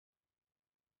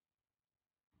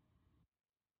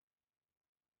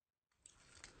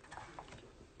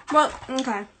Well,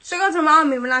 okay. She goes to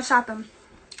mommy when I'm shopping.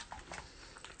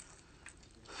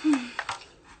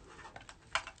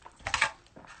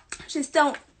 She's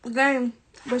still going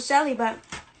with Shelly, but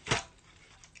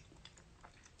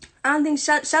I don't think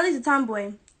Shelly's a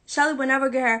tomboy. Shelly would never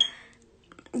get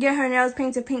her nails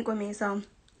painted pink with me, so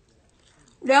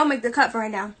they'll make the cut for her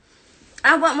now.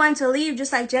 I want one to leave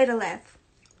just like Jada left.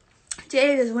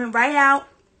 Jada just went right out.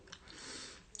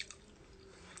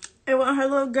 And when her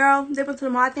little girl dip into the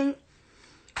mall, I think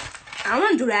I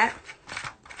want to do that.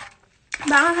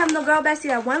 But I don't have no girl bestie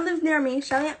that one lives near me.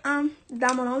 Shelly, Damo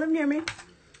don't live near me.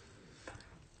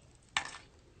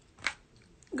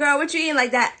 Girl, what you eating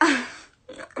like that?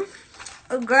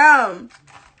 Girl.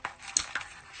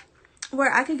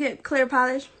 Where I could get clear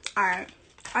polish. Alright.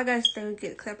 I gotta stay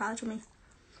get clear polish with me.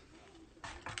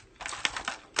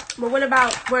 But what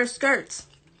about wear skirts?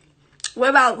 What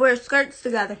about wear skirts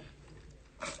together?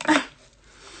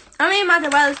 I mean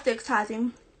mozzarella sticks,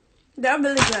 Tati. They're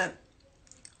really good.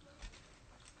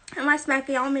 Am I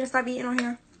smacking? Y'all want me to stop eating on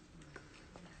here?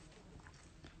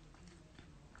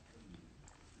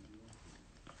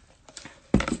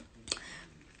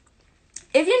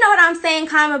 If you know what I'm saying,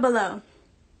 comment below.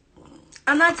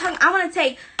 I'm not talking. I want to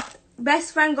take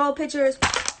best friend goal pictures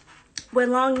with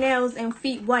long nails and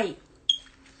feet white.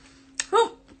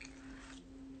 Who?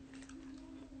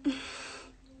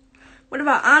 What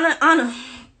about Anna? Anna?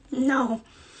 No.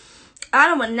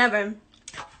 Anna would never.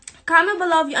 Comment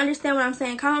below if you understand what I'm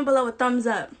saying. Comment below with thumbs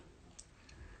up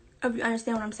if you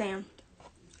understand what I'm saying.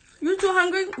 You too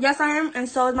hungry? Yes, I am, and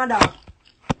so is my dog.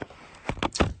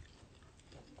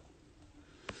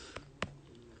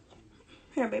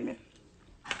 Here, baby.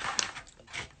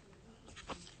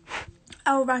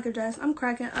 I will rock your dress. I'm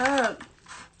cracking up.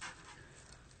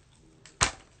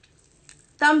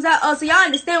 Thumbs up. Oh, so y'all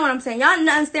understand what I'm saying. Y'all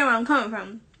understand where I'm coming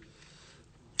from.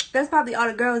 That's probably all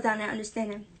the girls down there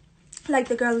understanding. Like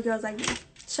the girly girls like me.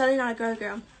 Shelly not a girly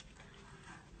girl.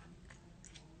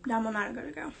 Damo not a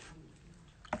girly girl.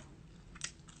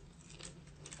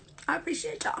 I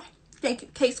appreciate y'all. Thank you.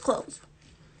 Case closed.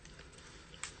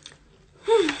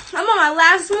 I'm on my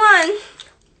last one.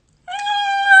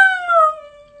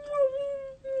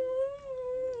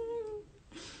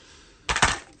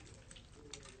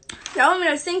 Y'all want me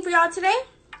to sing for y'all today?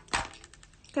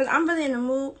 Because I'm really in the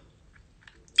mood.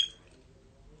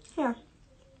 Here.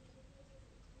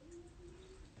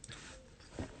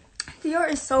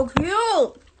 Dior is so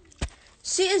cute.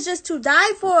 She is just to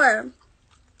die for.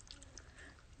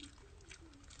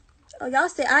 Oh, y'all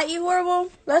say I eat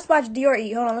horrible? Let's watch Dior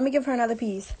eat. Hold on, let me give her another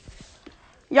piece.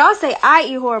 Y'all say I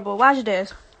eat horrible. Watch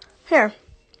this. Here.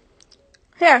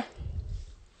 Here.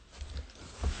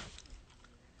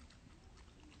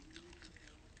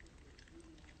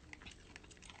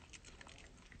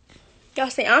 Y'all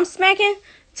say I'm smacking?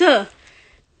 Tuh.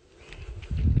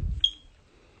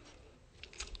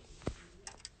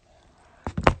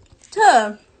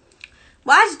 Tuh.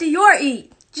 Watch Dior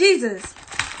eat. Jesus.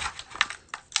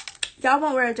 Y'all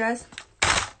won't wear a dress.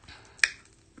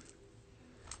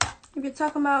 If you're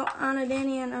talking about Anna,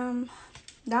 Danny, and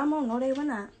Damo, no, they will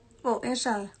not. Oh, and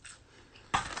Shelly.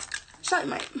 Shelly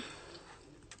might.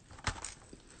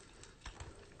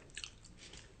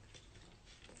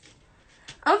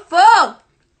 I'm full.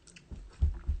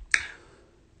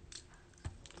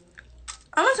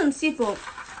 I want some seafood.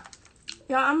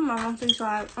 Y'all, I'm my monthly, so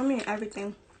I'm eating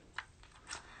everything.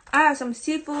 I have some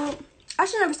seafood. I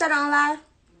should never said it on live,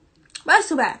 but it's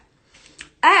too bad.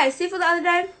 I had seafood the other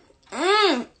day.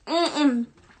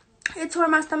 It tore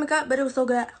my stomach up, but it was so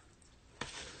good.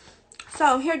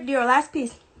 So here's your last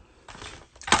piece.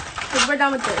 Cause we're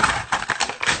done with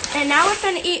this. And now we're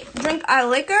gonna drink our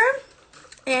liquor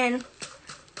and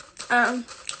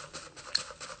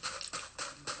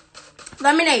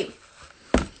lemonade.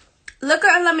 Liquor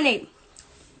and lemonade.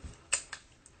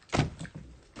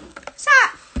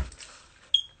 Stop.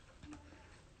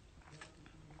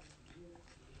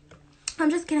 I'm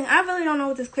just kidding. I really don't know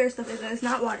what this clear stuff is. It's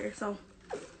not water, so.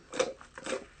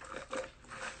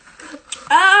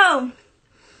 Oh,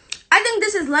 I think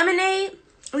this is lemonade.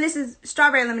 And this is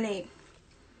strawberry lemonade.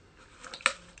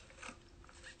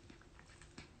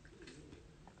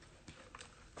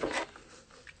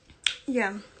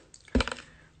 Yeah.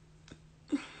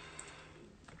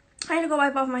 I need to go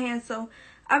wipe off my hands, so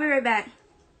I'll be right back.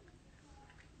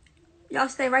 Y'all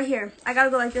stay right here. I gotta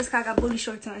go like this because I got booty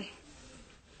shorts on.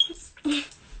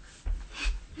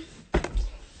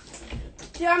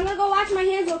 Yeah, I'm gonna go wash my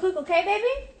hands real quick, okay,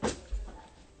 baby?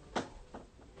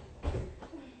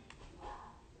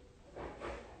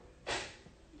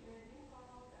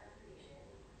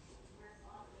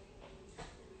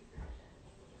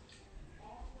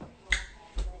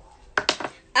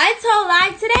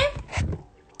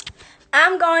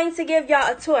 I'm going to give y'all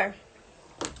a tour.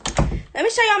 Let me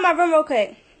show y'all my room real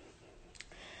quick.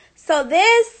 So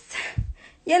this,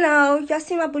 you know, y'all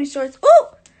see my booty shorts. Ooh!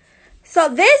 So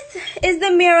this is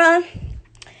the mirror,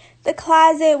 the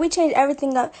closet. We changed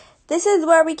everything up. This is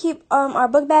where we keep our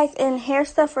book bags and hair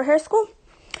stuff for hair school.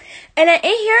 And then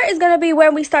in here is going to be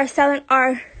where we start selling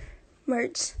our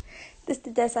merch. This is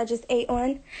the desk I just ate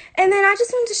on. And then I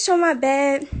just wanted to show my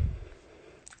bed.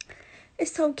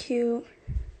 It's so cute.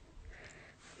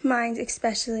 Mine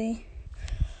especially.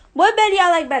 What bed do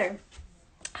y'all like better?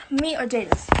 Me or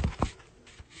Jayne's?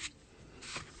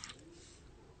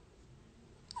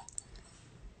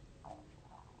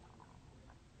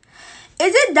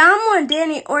 Is it Damo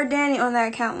or Danny on that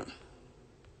account?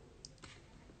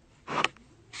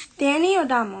 Danny or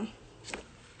Damo?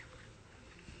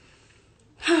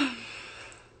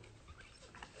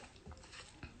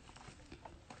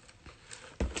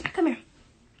 Come here.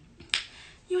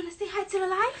 You want to say hi to the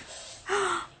live?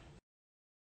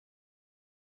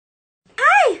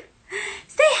 Hi!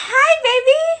 Say hi,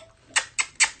 baby!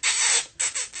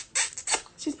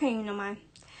 She's paying you no mind.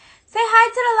 Say hi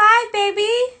to the live,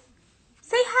 baby!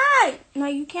 Say hi! No,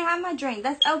 you can't have my drink.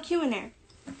 That's LQ in there.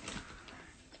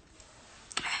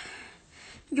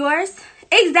 Yours?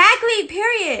 Exactly,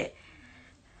 period.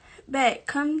 Bet,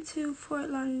 come to Fort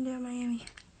Lauderdale, Miami.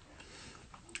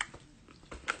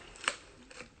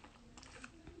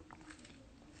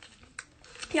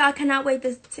 Y'all, I cannot wait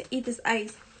to eat this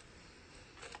ice.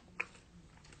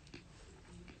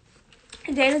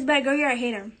 Jayne's bed, girl, you're a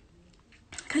hater.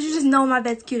 Because you just know my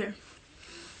bed's cuter.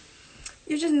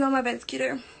 You just know my bed's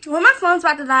cuter. Well, my phone's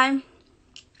about to die.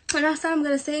 And I said I'm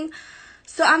going to sing.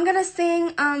 So I'm going to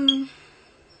sing, I'm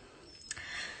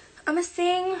going to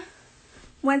sing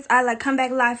once I, like, come back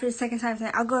live for the second time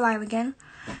tonight. I'll go live again.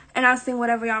 And I'll sing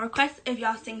whatever y'all request if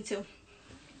y'all sing too.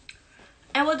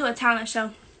 And we'll do a talent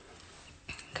show.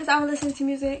 Because I was listening to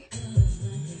music.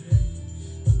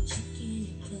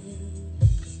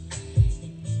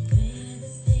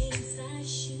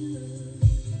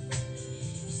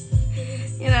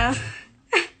 You know.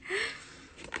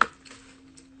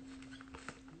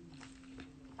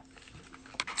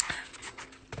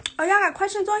 Oh, y'all got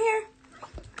questions on here?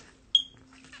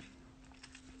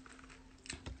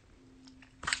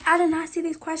 I did not see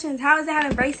these questions. How is it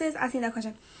having braces? I seen that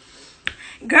question.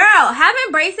 Girl,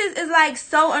 having braces is like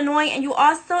so annoying, and you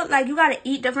also like you gotta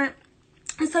eat different,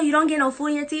 and so you don't get no food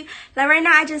in your teeth. Like right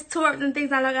now, I just tore up them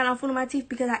things. I don't got no food in my teeth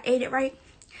because I ate it right.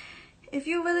 If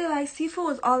you really like, seafood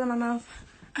was all in my mouth.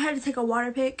 I had to take a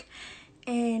water pick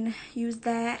and use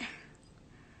that.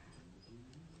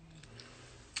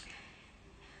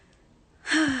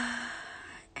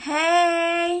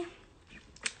 Hey,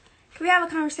 can we have a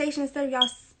conversation instead of y'all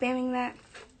spamming that?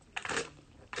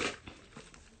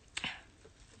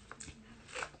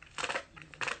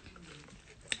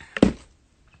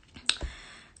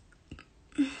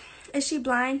 Is she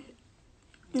blind?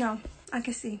 No, I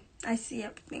can see. I see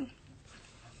everything.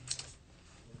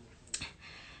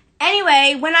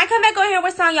 Anyway, when I come back over here,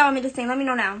 what song y'all want me to sing? Let me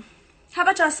know now. How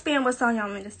about y'all spam what song y'all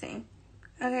want me to sing?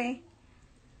 Okay.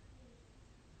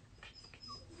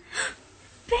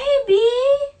 Baby!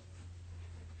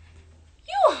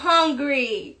 You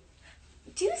hungry?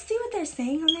 Do you see what they're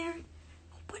saying on there?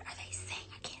 What are they saying?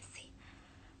 I can't see.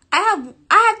 I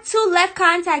have 2 left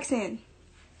contacts in.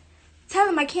 Tell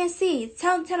them I can't see.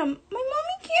 Tell them my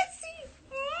mommy can't see.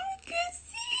 Mommy can't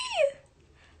see.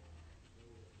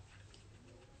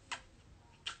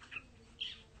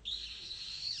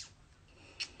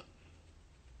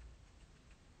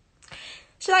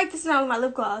 She liked the smell of my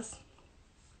lip gloss.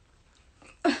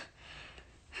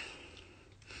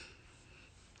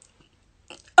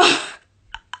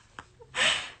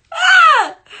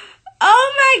 Oh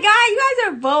my god, you guys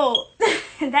are bold.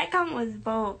 That comment was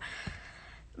bold.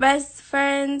 Best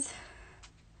friends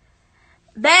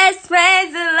and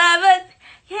lovers.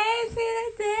 Can't see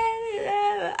the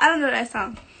I don't know that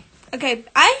song. Okay,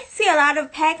 I see a lot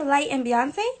of Pac, Light, and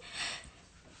Beyonce.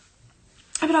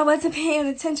 But I wasn't paying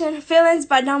attention. Feelings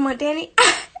by Damo Danny.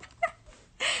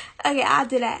 Okay, I'll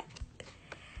do that.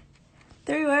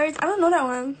 3 words. I don't know that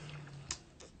one.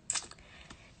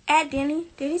 Add Danny.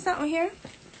 Danny's not on here.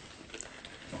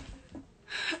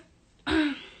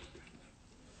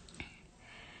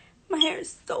 My hair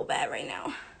is so bad right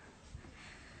now.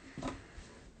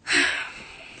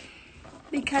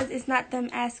 Because it's not them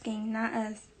asking, not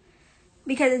us.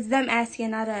 Because it's them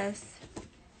asking, not us.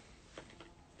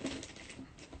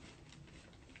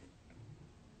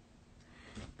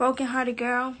 Broken Hearted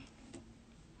Girl.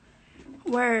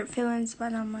 Word. Feelings by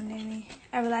Damo Danny.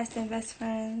 Everlasting Best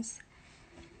Friends.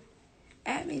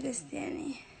 Add me this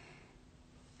Danny.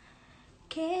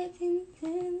 Can't seem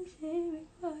to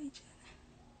for each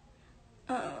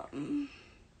other.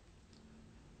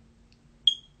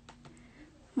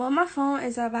 Well, my phone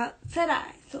is about to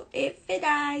die. So if it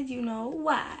dies, you know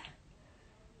why.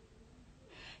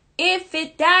 If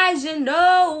it dies, you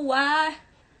know why.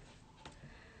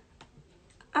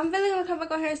 I'm really gonna come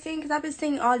back on here and sing because I've been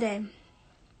singing all day.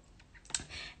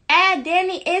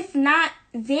 Danny, it's not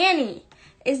Zanny.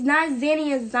 It's not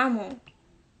Zanny, it's Zamo.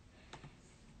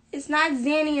 It's not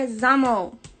Zanny, it's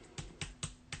Zamo.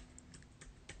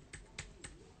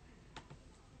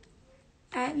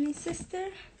 Add me, sister.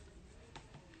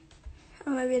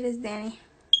 Oh, maybe it is Danny.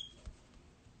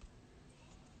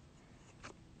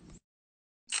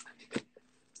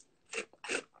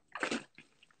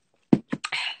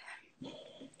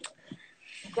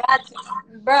 Got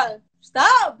you, bro.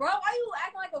 Stop, bro. Why you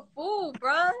acting like a fool,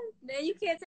 bro? Man, you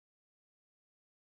can't